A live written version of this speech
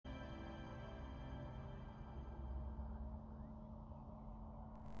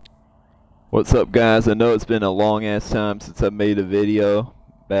What's up, guys? I know it's been a long ass time since I made a video,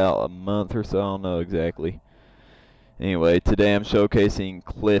 about a month or so, I don't know exactly. Anyway, today I'm showcasing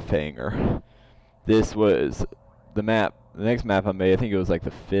Cliffhanger. This was the next map I made. I think it was like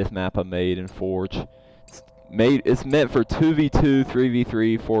the 5th map I made in Forge. It's meant for 2v2,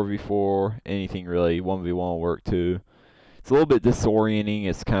 3v3, 4v4, anything really. 1v1 will work too. It's a little bit disorienting.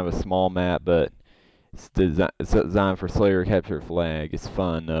 It's kind of a small map, but it's designed for Slayer Capture Flag. It's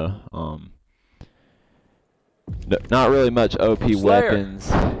fun though. Not really much OP Slayer. weapons.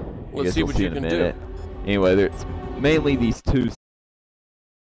 Let's see what you can do. Anyway, there's mainly these two.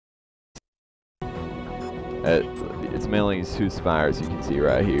 It's mainly these two spires you can see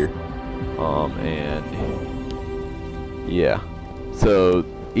right here. And yeah. So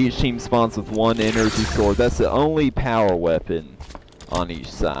each team spawns with one energy sword. That's the only power weapon on each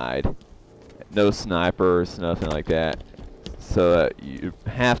side. No snipers, nothing like that. So you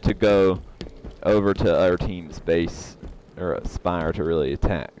have to go over to other team's base or a spire to really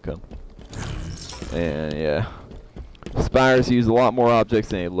attack them. And yeah, spires use a lot more objects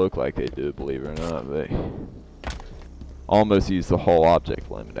than they look like they do, believe it or not. They almost use the whole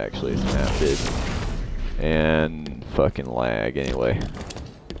object limit actually, this map did. And fucking lag anyway.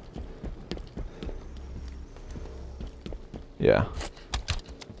 Yeah.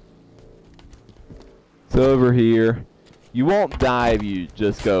 So over here, you won't die if you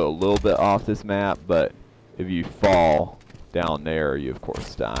just go a little bit off this map, but if you fall down there, you of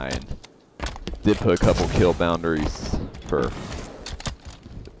course die. And did put a couple kill boundaries for,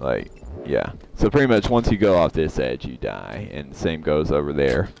 like, yeah. So pretty much once you go off this edge, you die, and the same goes over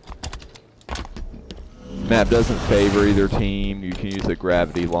there. Map doesn't favor either team. You can use a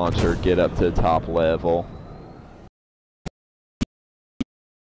gravity launcher, get up to the top level.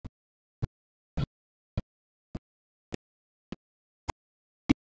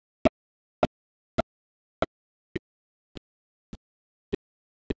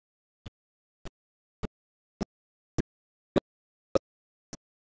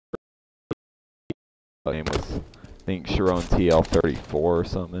 Name was, I think, Sharon TL34 or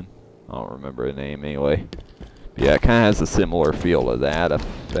something. I don't remember the name anyway. But yeah, it kind of has a similar feel to that, I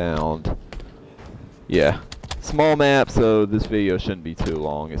found. Yeah, small map, so this video shouldn't be too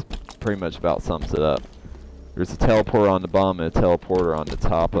long. It's pretty much about sums it up. There's a teleporter on the bottom and a teleporter on the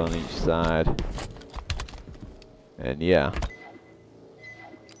top on each side. And yeah.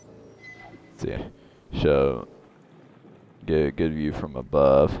 Let's see. Get a good view from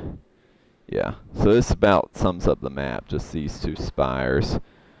above. Yeah, so this about sums up the map, just these two spires.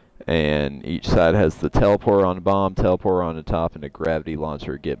 And each side has the teleporter on the bottom, teleporter on the top, and a gravity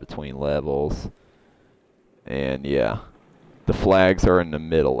launcher to get between levels. And yeah, the flags are in the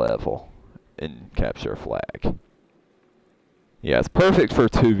middle level in Capture Flag. Yeah, it's perfect for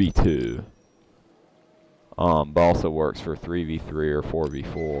 2v2. But also works for 3v3 or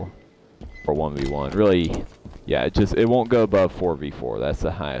 4v4 or 1v1. Really, yeah, it won't go above 4v4. That's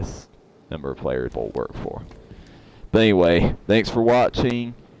the highest number of players will work for. But anyway, thanks for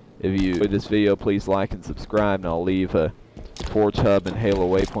watching. If you enjoyed this video, please like and subscribe, and I'll leave a Forge Hub and Halo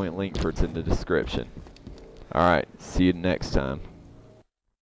Waypoint link for it's in the description. Alright, see you next time.